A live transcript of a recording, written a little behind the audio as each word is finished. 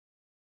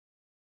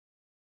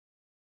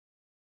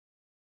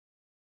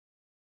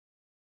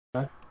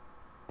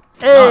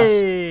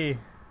Hey!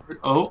 Nice.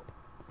 Oh.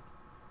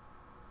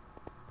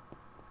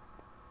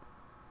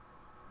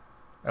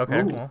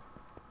 Okay, Ooh. well.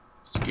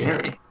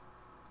 Scary.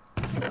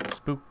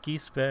 Spooky,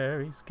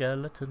 scary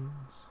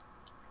skeletons.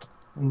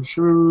 And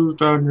shoes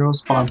down your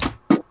spine.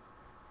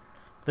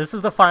 This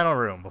is the final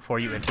room before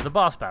you enter the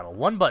boss battle.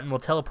 One button will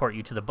teleport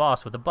you to the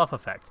boss with a buff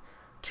effect.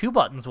 2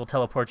 buttons will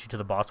teleport you to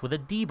the boss with a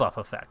debuff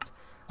effect.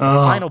 The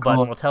final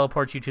button will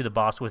teleport you to the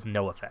boss with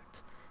no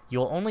effect. You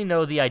will only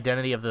know the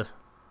identity of the...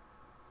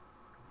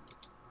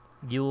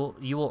 You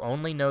will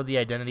only know the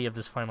identity of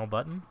this final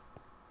button?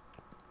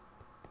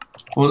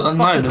 Well, What the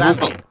fuck does that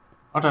mean?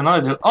 I don't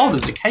know. Oh,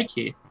 there's a cake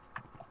here.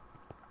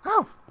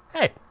 Oh,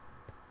 hey.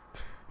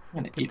 I'm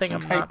gonna Good eat thing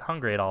some I'm cake. not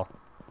hungry at all.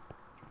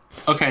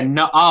 Okay,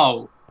 no.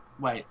 Oh,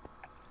 wait.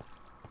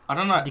 I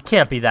don't know. It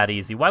can't be that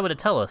easy. Why would it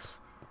tell us?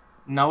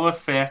 No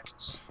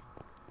effect.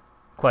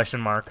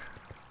 Question mark.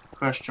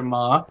 Question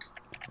mark.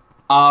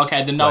 Oh,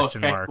 okay, the no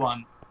Question effect mark.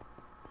 one.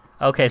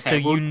 Okay, so well,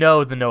 you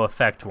know the no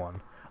effect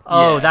one.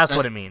 Oh, yeah, that's so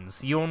what it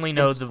means. You only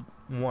know the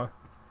one.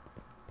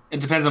 It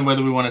depends on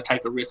whether we want to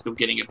take a risk of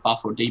getting it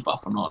buff or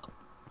debuff or not.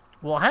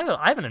 Well,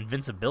 I have an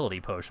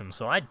invincibility potion,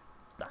 so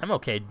I'm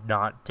okay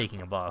not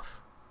taking a buff.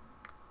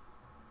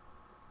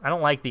 I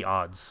don't like the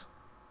odds.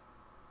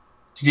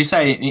 Did you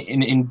say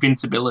in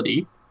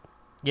invincibility?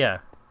 Yeah,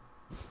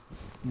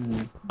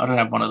 I don't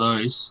have one of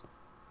those.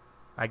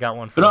 I got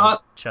one from the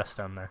chest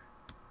down there.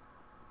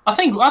 I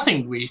think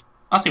we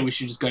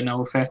should just go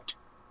no effect.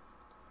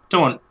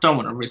 Don't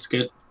want to risk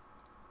it.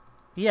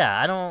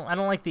 Yeah, I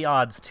don't like the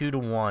odds 2 to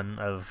 1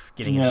 of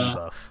getting a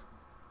debuff.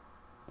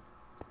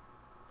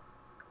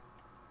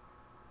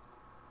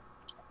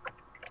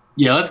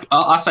 Yeah,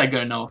 I say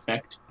go no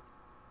effect.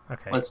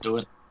 Okay. Let's do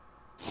it.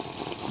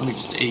 Let me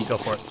just eat. Go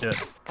for it. Do it.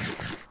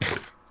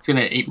 It's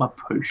gonna eat my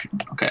potion.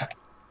 Okay.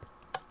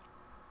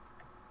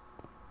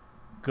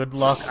 Good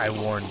luck, I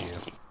warned you.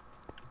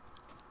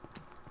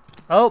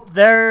 Oh,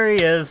 there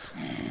he is.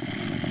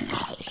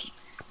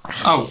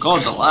 Oh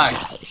god, the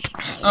lags.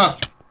 Oh.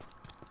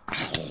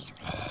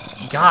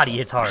 God, he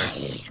hits hard.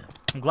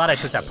 I'm glad I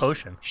took that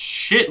potion.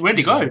 Shit, where'd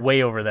he go?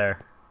 Way over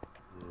there.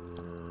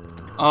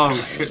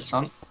 Oh shit,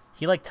 son.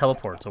 He like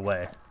teleports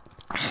away.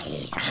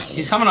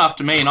 He's coming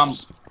after me and I'm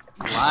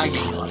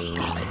lagging like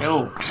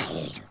hell.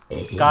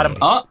 Got him.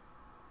 Oh,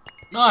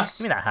 nice.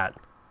 Give me that hat.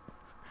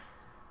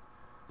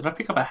 Did I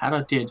pick up a hat?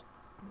 I did.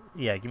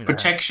 Yeah, give me that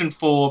Protection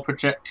 4,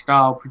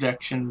 projectile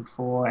protection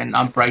 4, and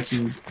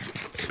unbreaking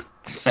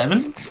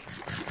 7?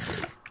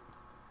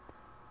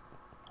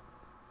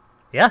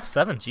 Yeah,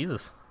 7.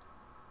 Jesus.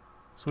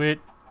 Sweet.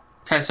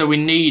 Okay, so we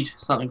need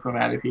something from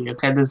out of here.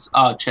 Okay, there's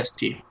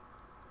chest here.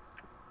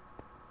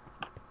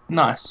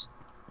 Nice.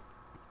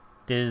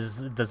 Does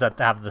that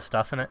have the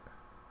stuff in it?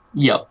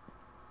 Yep.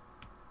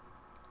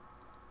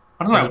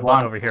 I don't There's know a why button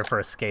I'm over here for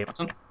escape.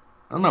 I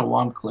don't know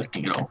why I'm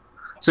collecting it all.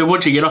 So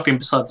what'd you get off him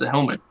besides the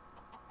helmet?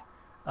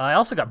 I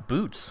also got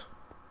boots.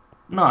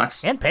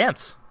 Nice. And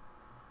pants.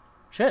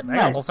 Shit, I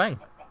got the whole thing.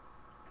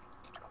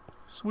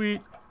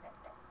 Sweet.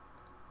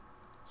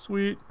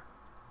 Sweet.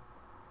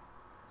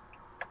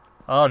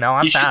 Oh, now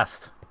I'm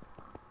fast.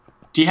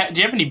 Do you have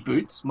any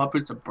boots? My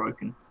boots are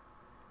broken.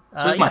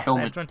 So is my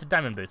helmet. I have jointed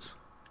diamond boots.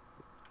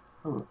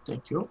 Oh,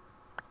 thank you.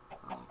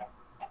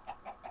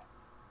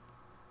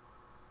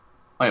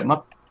 Wait,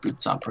 my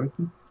boots aren't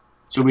broken.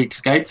 Should we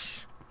escape?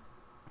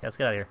 Yeah, let's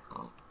get out of here.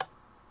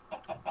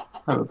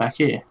 Oh, we're back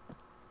here.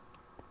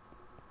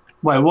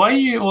 Wait, why are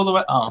you all the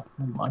way... Oh,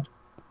 never mind.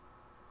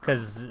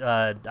 Because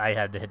I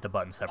had to hit the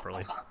button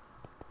separately.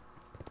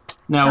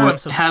 Now,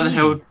 how the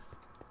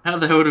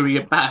hell do we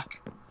get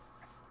back?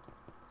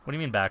 What do you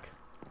mean back?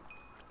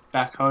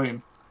 Back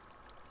home.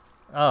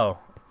 Oh.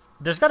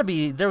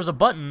 There was a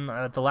button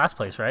at the last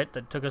place, right?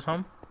 That took us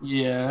home?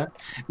 Yeah.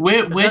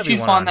 Where'd you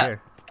find that?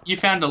 Here. You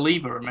found a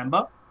lever,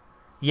 remember?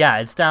 Yeah,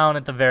 it's down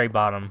at the very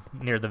bottom,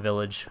 near the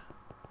village.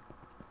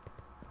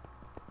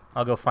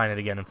 I'll go find it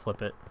again and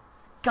flip it.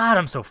 God,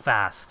 I'm so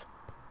fast.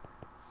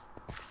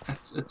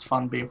 It's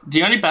fun being...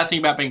 The only bad thing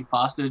about being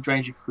fast is it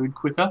drains your food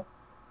quicker.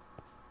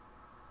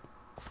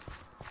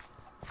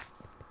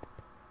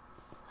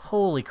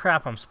 Holy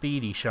crap, I'm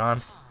speedy,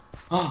 Sean.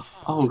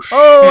 Oh shit.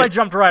 Oh, I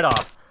jumped right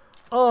off.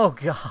 Oh,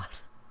 God.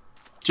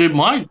 Dude,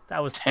 my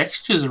that was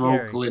textures scary.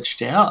 are all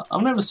glitched out.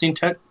 I've never seen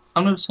that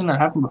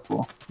happen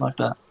before, like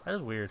that. That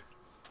is weird.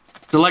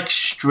 They're like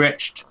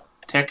stretched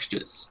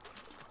textures.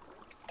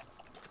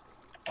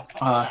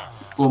 Well,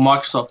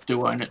 Microsoft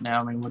do own it now.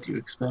 I mean, what do you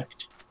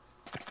expect?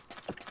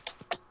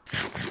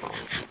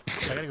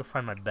 I gotta go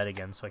find my bed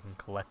again so I can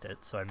collect it,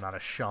 so I'm not a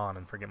Sean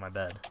and forget my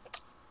bed.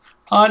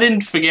 I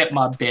didn't forget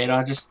my bed.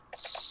 I just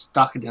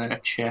stuck it in a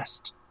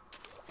chest.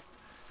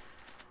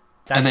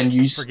 That's and then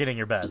you forgetting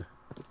your bed.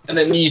 And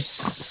then you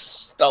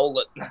stole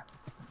it.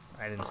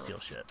 I didn't steal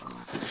shit.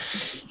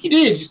 You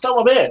did. You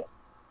stole my bed.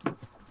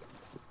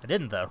 I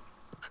didn't though.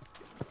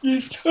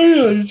 You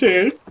totally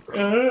did. I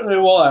don't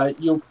know why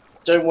you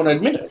don't want to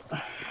admit it.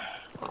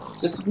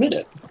 Just admit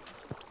it.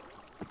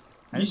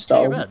 You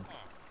stole your bed.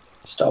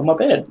 You stole my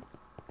bed.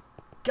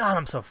 God,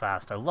 I'm so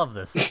fast. I love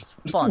this. This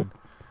is fun.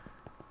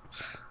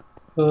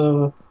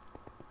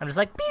 I'm just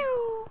like,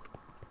 pew!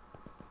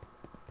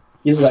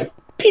 He's like,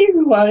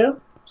 pew, are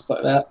you? Just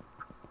like that.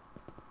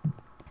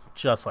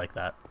 Just like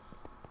that.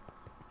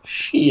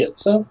 Shit,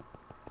 son.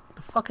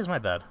 The fuck is my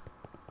bed?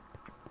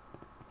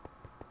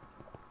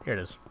 Here it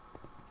is.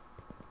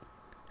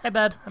 Hey,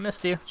 bed. I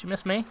missed you. Did you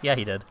miss me? Yeah,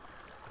 he did.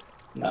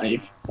 No, you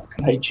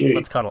fucking hate you.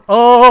 Let's cuddle.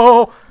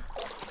 Oh!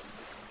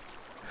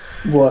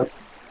 What?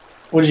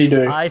 What did you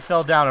do? I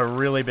fell down a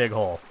really big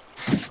hole.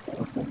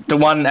 The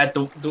one at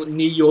the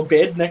near your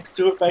bed, next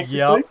to it,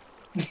 basically.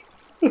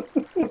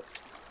 Yep.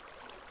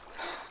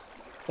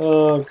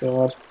 Oh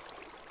god.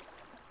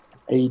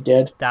 Are you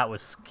dead? That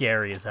was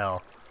scary as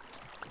hell.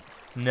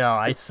 No,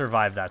 I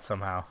survived that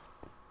somehow.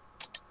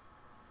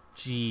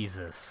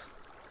 Jesus.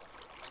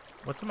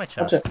 What's in my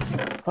chest?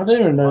 I don't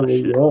even know where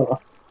shit. you are.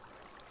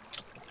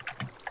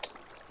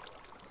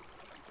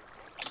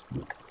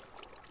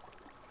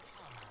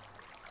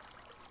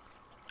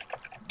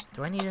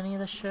 Do I need any of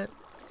this shit?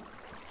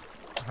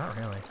 Not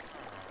really.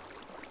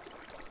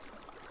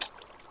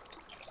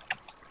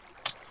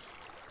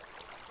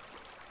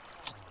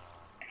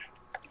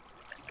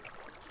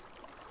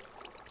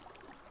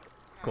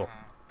 Cool.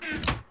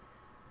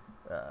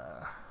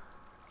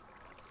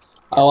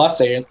 Oh, I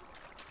see it.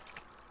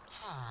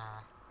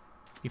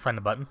 You find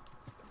the button?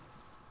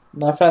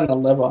 No, I found the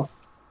lever. Oh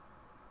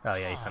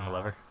yeah, you found the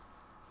lever.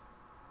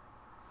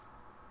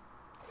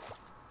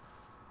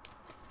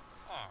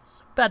 It's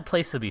a bad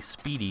place to be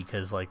speedy,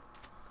 because, like,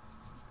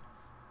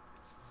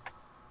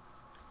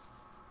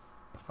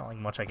 it's not like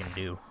much I can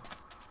do.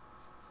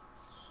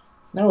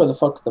 Now where the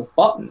fuck's the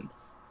button?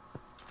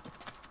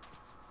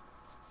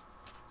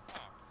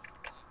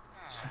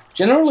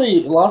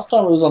 Generally, last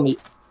time it was on the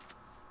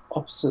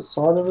opposite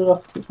side of it, I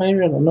think, maybe,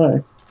 I don't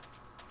know.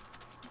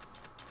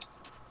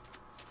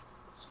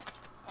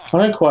 I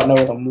don't quite know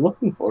what I'm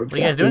looking for exactly. What are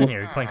you guys doing in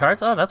here? You playing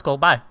cards? Oh, that's cool.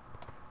 Bye.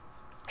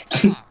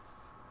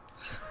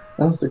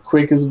 That was the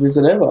quickest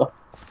visit ever.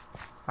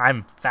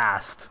 I'm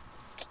fast.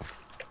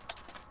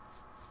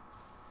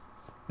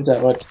 Is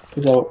that what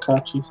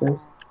Kachi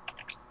says?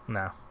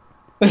 No.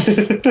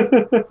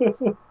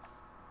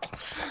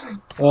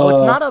 Oh,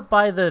 it's not up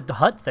by the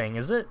hut thing,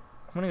 is it?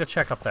 I'm gonna go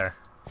check up there.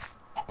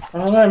 I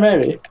don't know,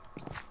 maybe.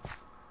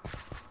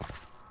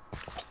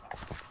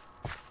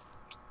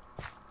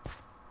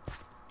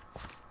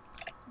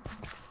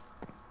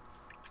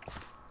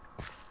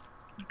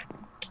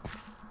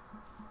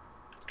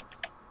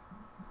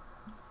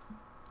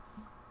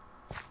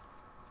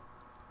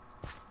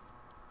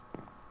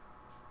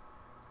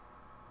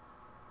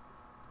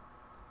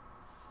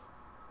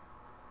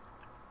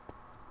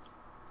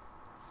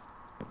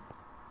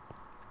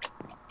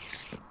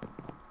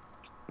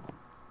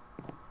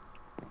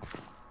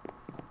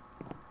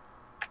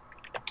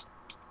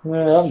 I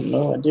have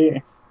no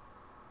idea.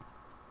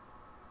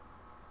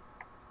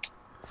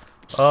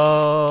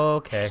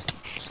 Okay.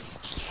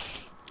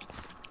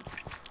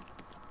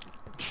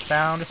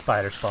 Found a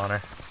spider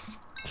spawner.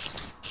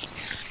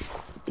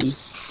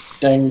 These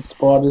dang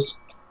spiders.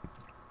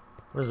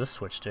 What does this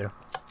switch do?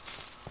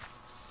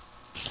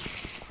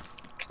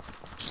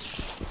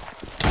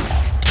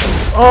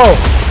 Oh!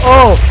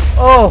 Oh!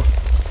 Oh!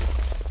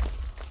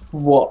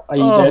 What? Are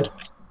you dead?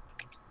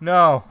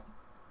 No.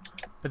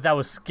 But that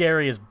was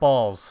scary as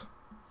balls.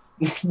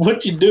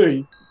 What'd you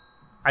do?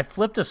 I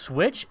flipped a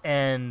switch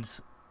and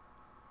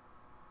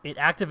it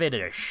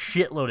activated a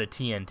shitload of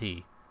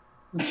TNT.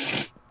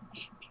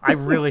 I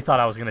really thought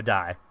I was gonna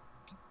die.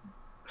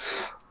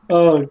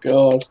 Oh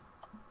god.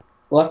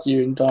 Lucky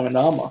you're in diamond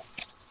armor.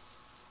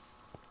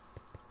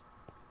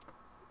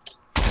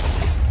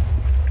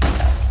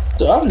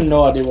 Dude, I have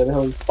no idea where the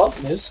hell this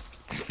button is.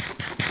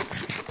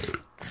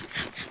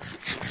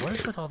 What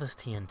is with all this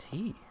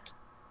TNT?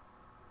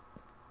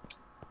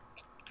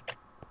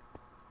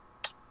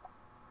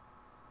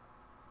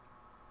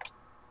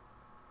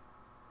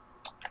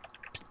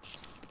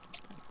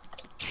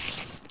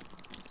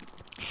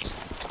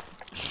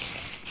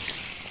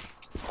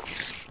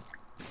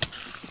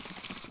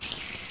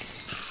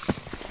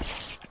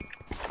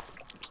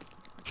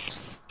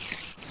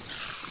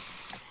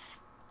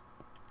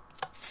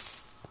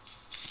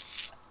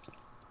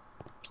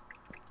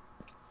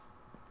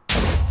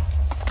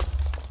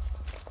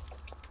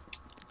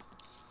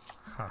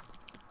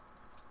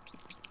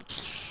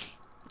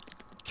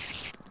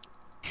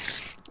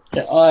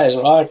 Yeah,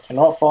 I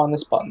cannot find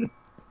this button.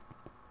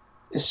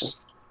 It's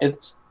just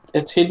it's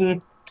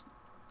hidden.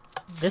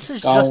 This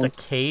is just a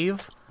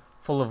cave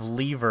full of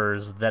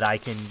levers that I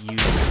can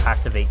use to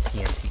activate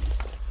TNT.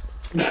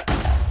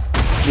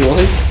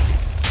 Really?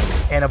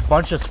 And a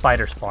bunch of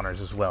spider spawners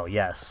as well,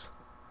 yes.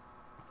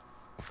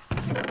 Do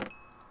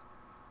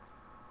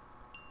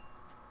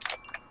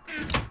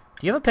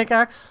you have a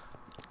pickaxe?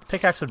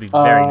 Pickaxe would be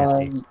very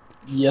nifty.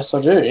 Yes,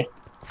 I do.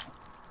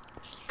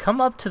 Come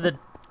up to the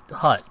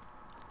hut.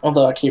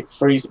 Although I keep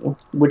freezing.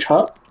 Which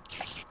hut?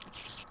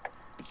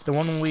 The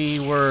one we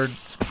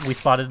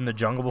spotted in the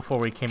jungle before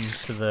we came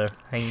to the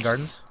Hanging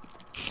Gardens.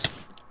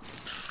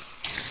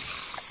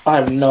 I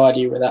have no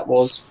idea where that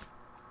was.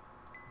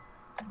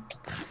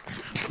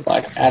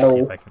 Like, at Let's see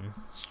all. if I can...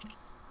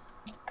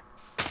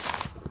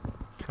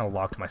 Kind of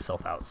locked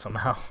myself out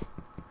somehow.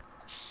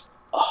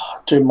 Oh,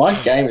 dude, my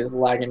game is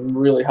lagging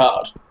really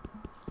hard.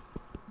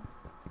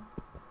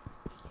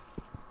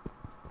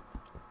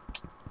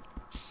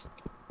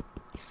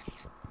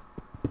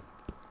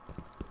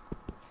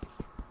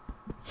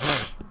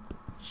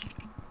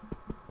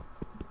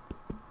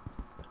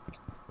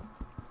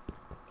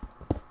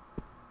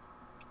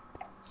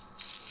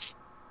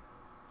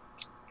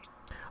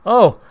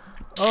 Oh!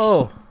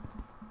 Oh!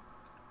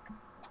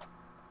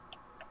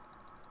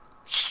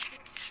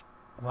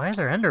 Why are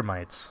there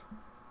endermites?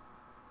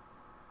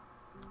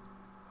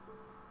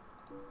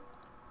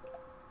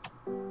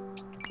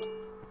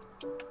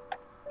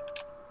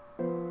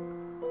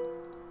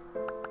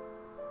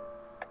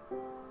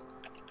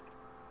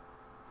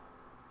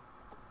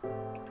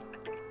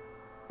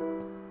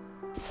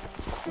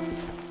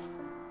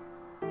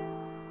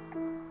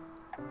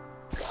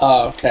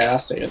 Oh, okay, I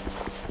see it.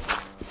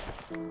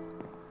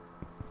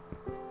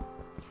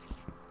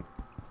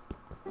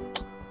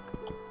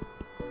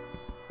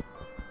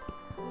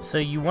 So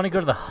you want to go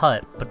to the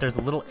hut, but there's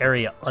a little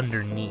area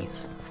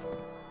underneath.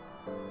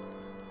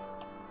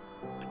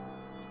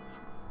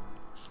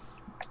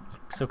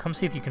 So come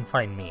see if you can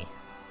find me.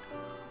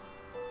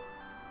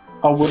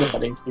 I would if I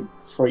didn't keep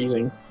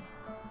freezing.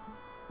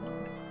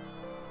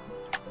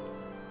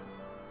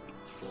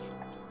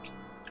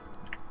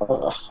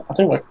 Ugh, I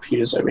think my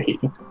computer's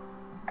overheating.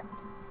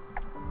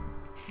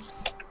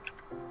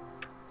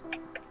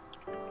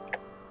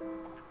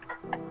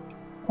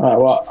 Alright,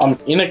 well, I'm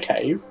in a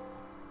cave.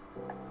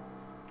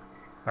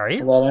 Are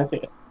you? Although I don't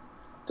think it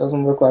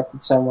doesn't look like the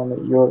same one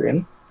that you're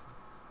in.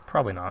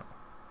 Probably not.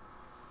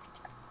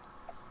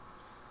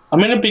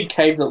 I'm in a big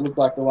cave that looked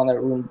like the one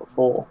that we were in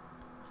before.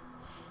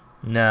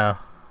 No.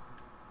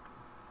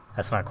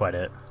 That's not quite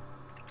it.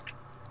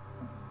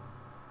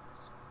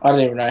 I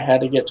don't even know how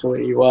to get to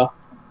where you are.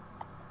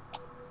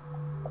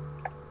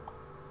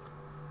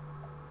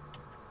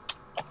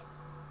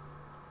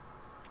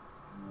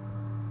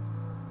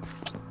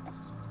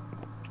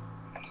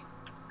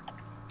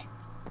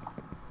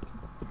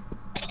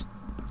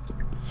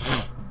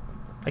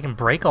 I can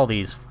break all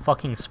these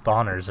fucking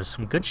spawners. There's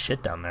some good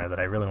shit down there that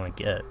I really want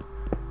to get.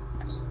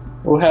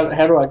 Well,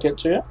 how do I get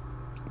to you?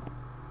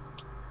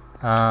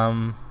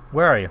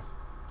 Where are you?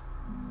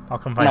 I'll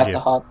come I'm find at you. the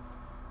hut.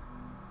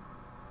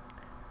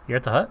 You're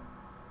at the hut?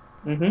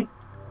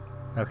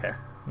 Mm-hmm. Okay.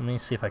 Let me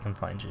see if I can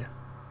find you.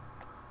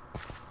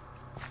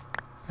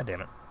 God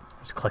damn it.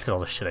 I just collected all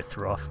the shit I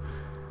threw off.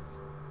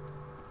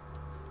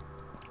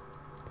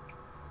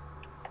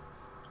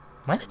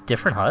 Am I in a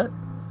different hut?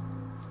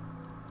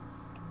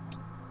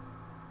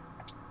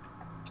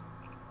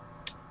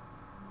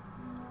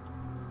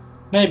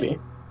 Maybe.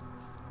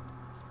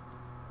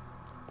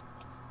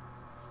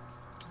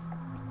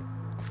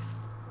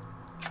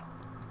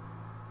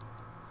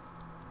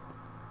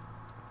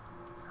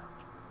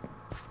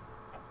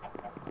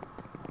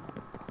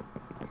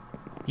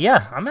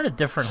 Yeah, I'm at a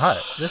different hut.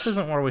 This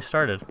isn't where we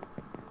started.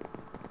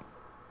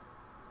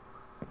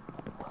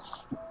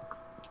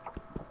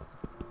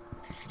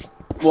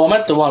 Well, I'm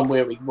at the one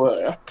where we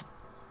were.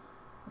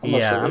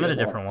 Yeah, I'm at a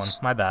different one.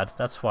 My bad.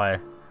 That's why.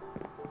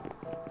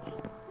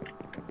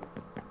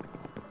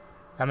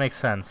 That makes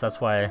sense. That's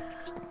why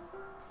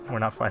we're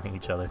not finding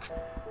each other.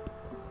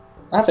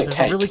 I have a There's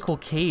cake. a really cool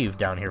cave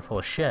down here full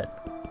of shit.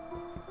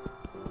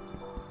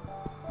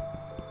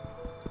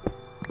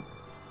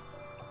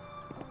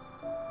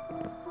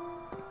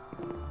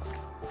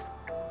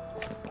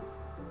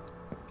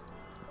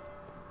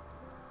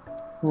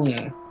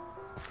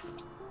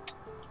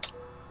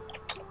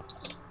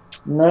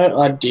 No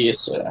idea,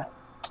 sir.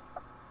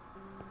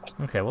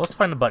 Okay, well, let's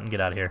find the button and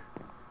get out of here.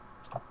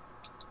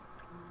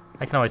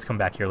 I can always come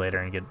back here later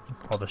and get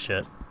all the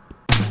shit.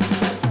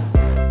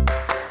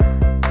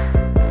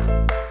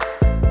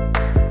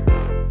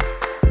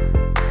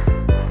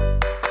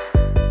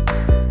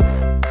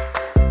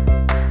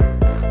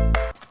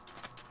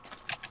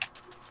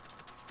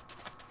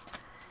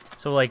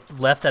 So, like,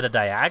 left at a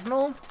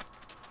diagonal?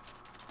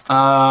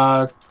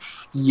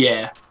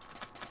 Yeah.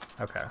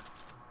 Okay.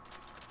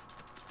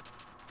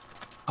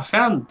 I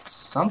found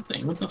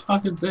something. What the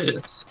fuck is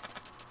this?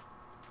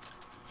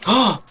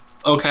 Oh,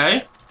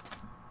 okay.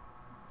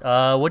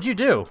 What'd you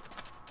do?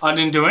 I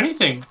didn't do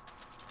anything.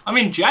 I'm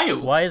in jail.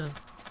 Why is...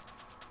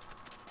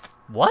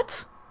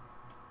 What?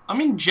 I'm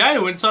in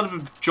jail inside of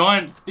a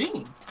giant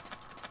thing.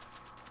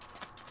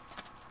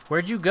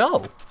 Where'd you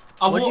go?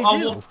 What'd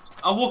you do?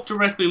 I walked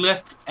directly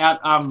left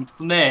out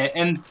from there,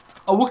 and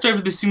I walked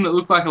over this thing that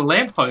looked like a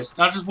lamppost.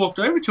 I just walked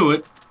over to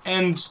it,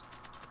 and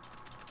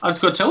I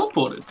just got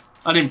teleported.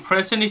 I didn't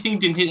press anything,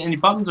 didn't hit any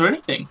buttons or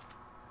anything.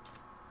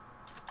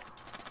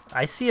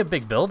 I see a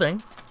big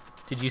building.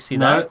 Did you see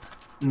that?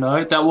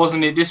 No, that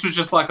wasn't it. This was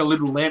just like a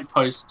little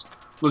lamppost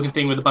looking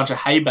thing with a bunch of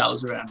hay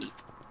bales around it.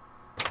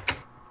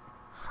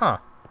 Huh.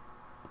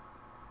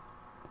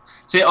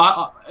 See,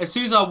 I as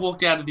soon as I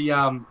walked out of the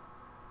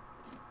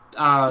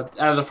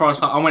forest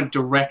park, I went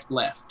direct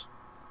left.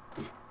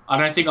 I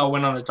don't think I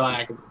went on a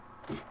diagonal.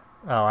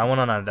 Oh, I went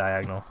on a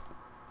diagonal.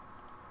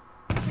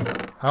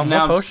 Oh, And more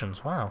now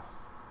potions. Wow.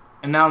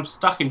 And now I'm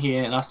stuck in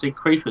here and I see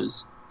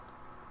creepers.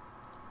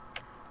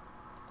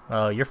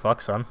 Oh, you're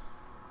fucked, son.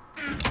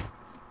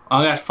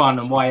 I gotta find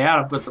a way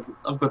out.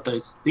 I've got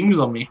those things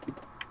on me.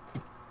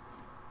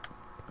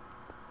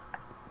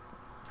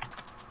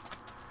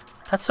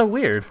 That's so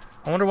weird.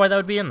 I wonder why that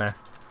would be in there.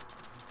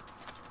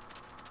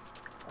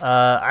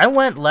 I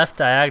went left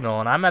diagonal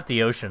and I'm at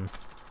the ocean.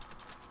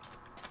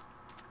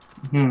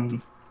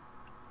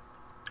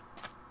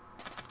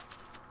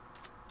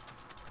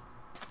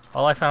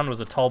 All I found was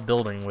a tall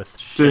building with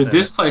shit Dude, in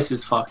this it. place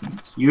is fucking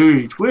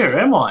huge. Where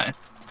am I?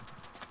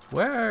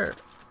 Where?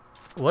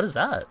 What is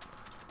that?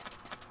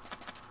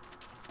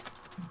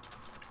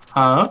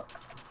 Huh?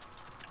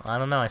 I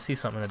don't know. I see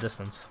something in the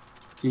distance.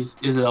 Is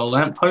it a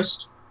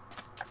lamppost?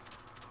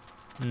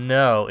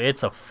 No,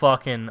 it's a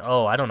fucking...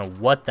 Oh, I don't know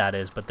what that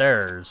is, but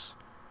there's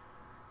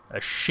a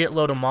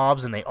shitload of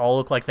mobs, and they all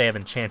look like they have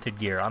enchanted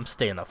gear. I'm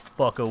staying the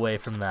fuck away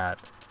from that.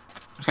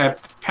 Okay,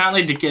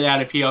 apparently to get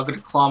out of here, I've got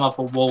to climb up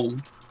a wall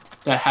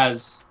that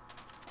has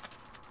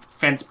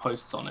fence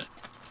posts on it.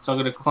 So I've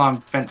got to climb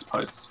fence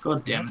posts.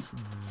 God damn it.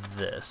 What's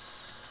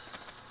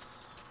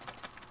this?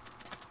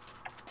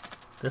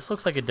 This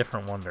looks like a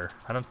different wonder.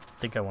 I don't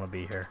think I want to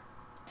be here.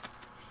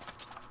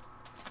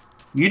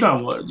 You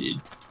don't want it,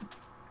 dude.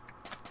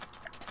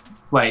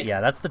 Wait.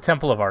 Yeah, that's the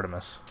Temple of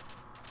Artemis.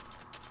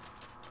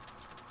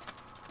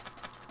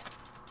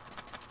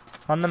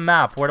 On the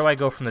map, where do I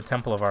go from the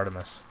Temple of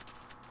Artemis?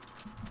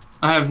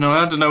 I have no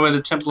idea. I don't know where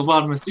the Temple of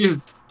Artemis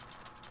is.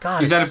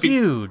 God, Is that it's a big-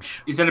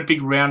 huge. Is that a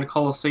big round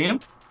Colosseum?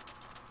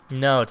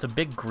 No, it's a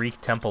big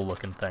Greek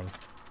temple-looking thing.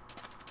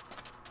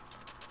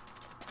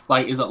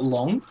 Like, is it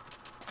long?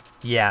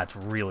 Yeah, it's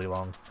really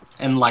long.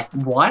 And, like,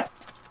 white?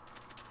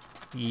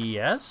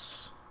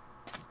 Yes?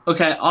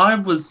 Okay, I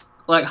was,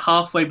 like,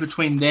 halfway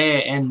between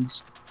there and...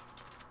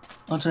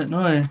 I don't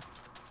know.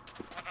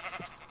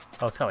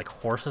 Oh, it's got, like,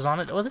 horses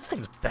on it? Oh, this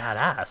thing's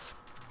badass.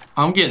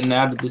 I'm getting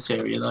out of this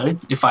area, though.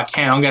 If I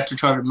can, I'm going to have to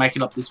try to make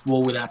it up this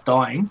wall without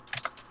dying.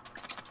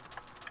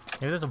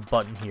 Maybe there's a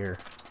button here.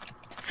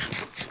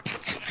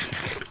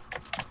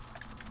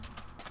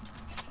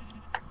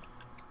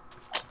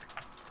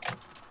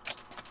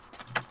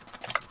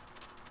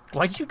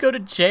 Why'd you go to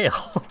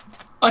jail?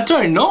 I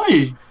don't know!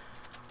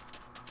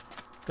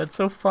 That's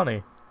so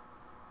funny.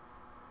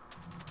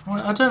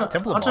 I don't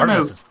Temple I of don't know.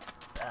 Artemis is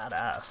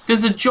badass.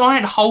 There's a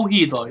giant hole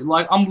here, though.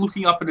 Like, I'm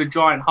looking up at a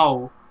giant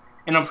hole.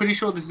 And I'm pretty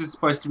sure this is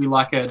supposed to be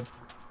like a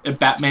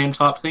Batman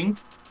type thing.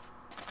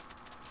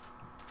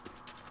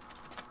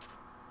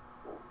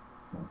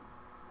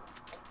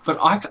 But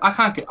I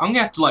can't get... I'm going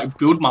to have to, like,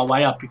 build my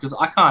way up because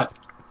I can't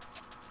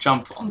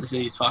jump onto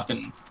these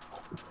fucking...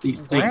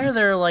 these things. Why are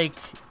there, like...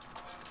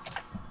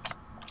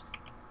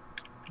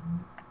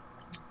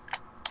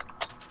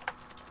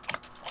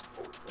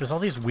 There's all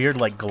these weird,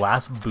 like,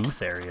 glass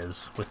booth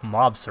areas with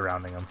mobs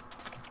surrounding them.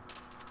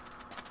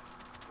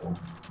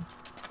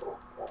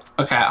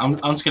 Okay, I'm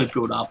just going to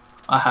build up.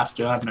 I have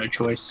to. I have no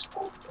choice.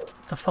 What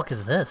the fuck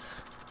is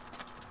this?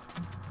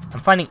 I'm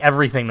finding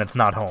everything that's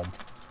not home.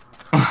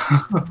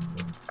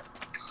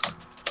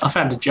 I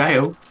found a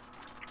jail.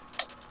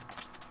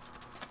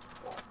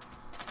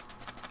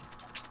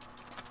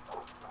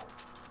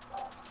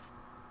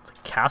 It's a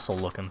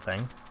castle-looking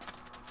thing.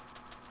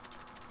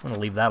 I'm gonna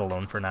leave that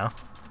alone for now.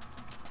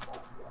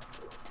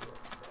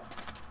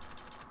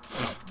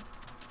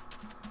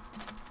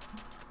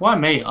 Why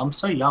me? I'm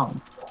so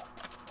young.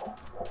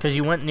 Because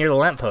you went near the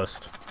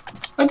lamppost.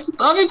 I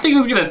didn't think it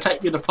was going to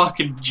take me to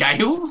fucking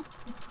jail.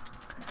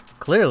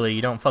 Clearly,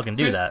 you don't fucking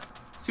do that.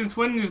 Since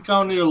when is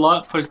going near a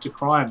light post a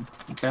crime?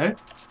 Okay.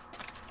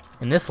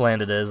 In this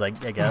land it is, I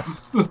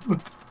guess.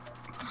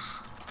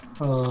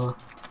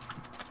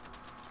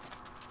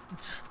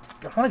 Just,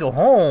 I want to go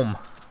home.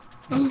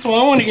 This is why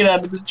I want to get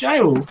out of the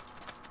jail.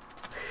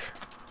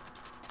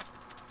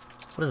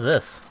 What is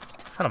this?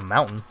 I found a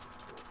mountain.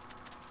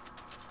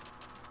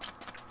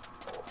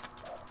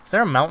 Is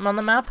there a mountain on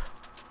the map?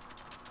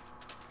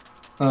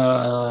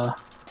 I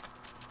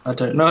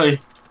don't know.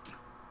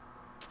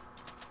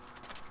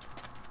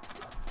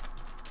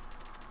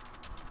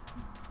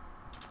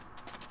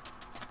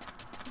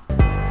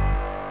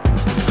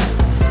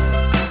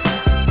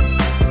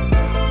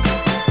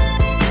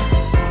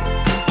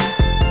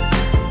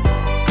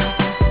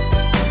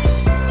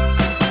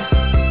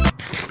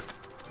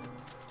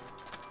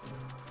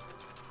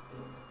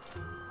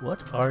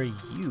 What are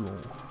you?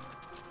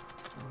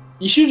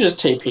 You should just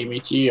TP me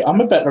to you.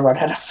 I'm about to run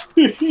out of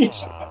food.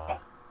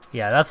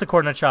 Yeah, that's the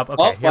coordinate shop.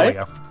 Okay, here we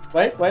go.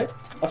 Wait.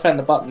 I found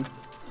the button.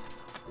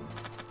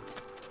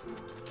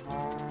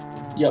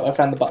 Yep, I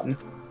found the button.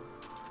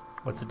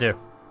 What's it do?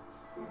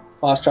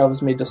 Fast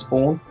travels me to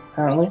spawn,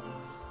 apparently.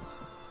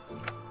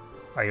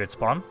 Are you at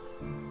spawn?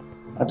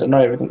 I don't know,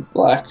 everything's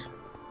black.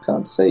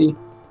 Can't see.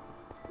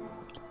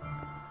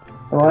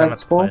 Am I I'm at at the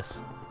spawn? place.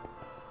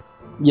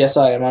 Yes,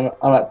 I am.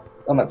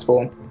 I'm at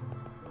spawn.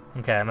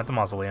 Okay, I'm at the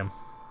mausoleum.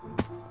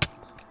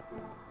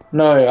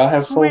 No, I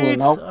have Sweet.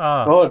 fallen. Oh,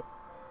 God.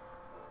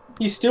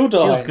 He's still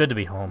dying. Feels good to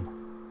be home.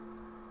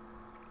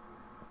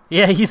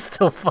 Yeah, he's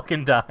still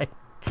fucking dying.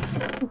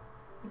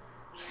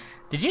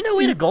 Did you know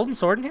we had a golden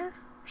sword in here?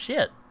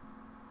 Shit.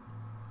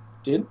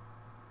 Did?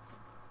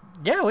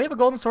 Yeah, we have a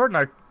golden sword in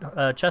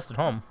our chest at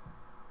home.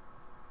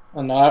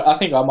 Oh, no, I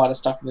think I might have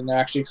stuck it in there,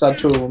 actually, because I had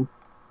 2 of them.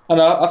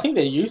 And I think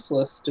they're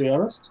useless, to be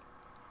honest.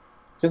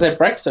 Because they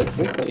break so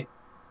quickly.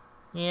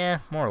 Yeah,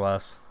 more or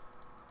less.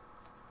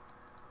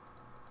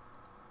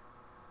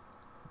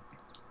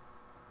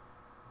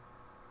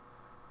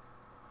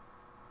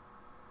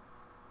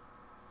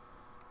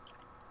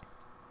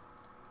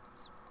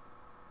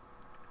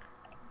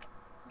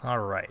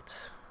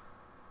 Alright.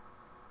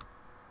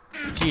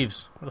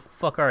 Jeeves, where the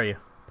fuck are you?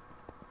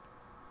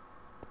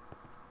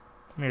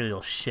 Come here, you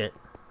little shit.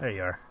 There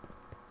you are.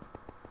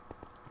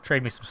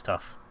 Trade me some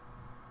stuff.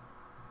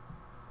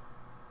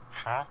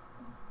 Huh?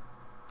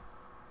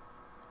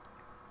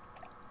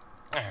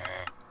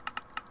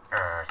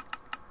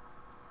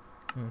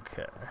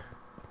 Okay.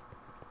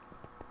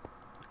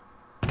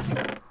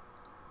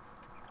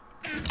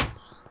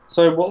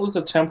 So what was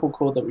the temple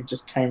called that we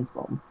just came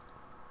from?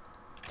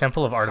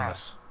 Temple of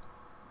Artemis.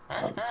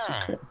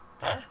 Okay.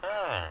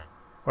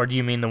 Or do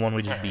you mean the one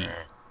we just beat?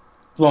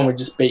 The one we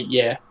just beat,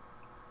 yeah.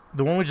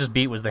 The one we just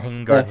beat was the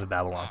Hanging Gardens of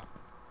Babylon.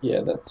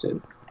 Yeah, that's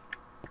it.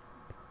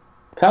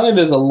 Apparently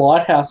there's a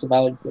lighthouse of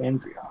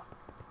Alexandria.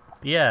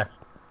 Yeah.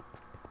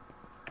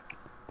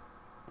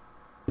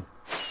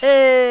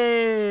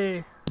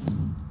 Hey!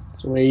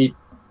 Sweet.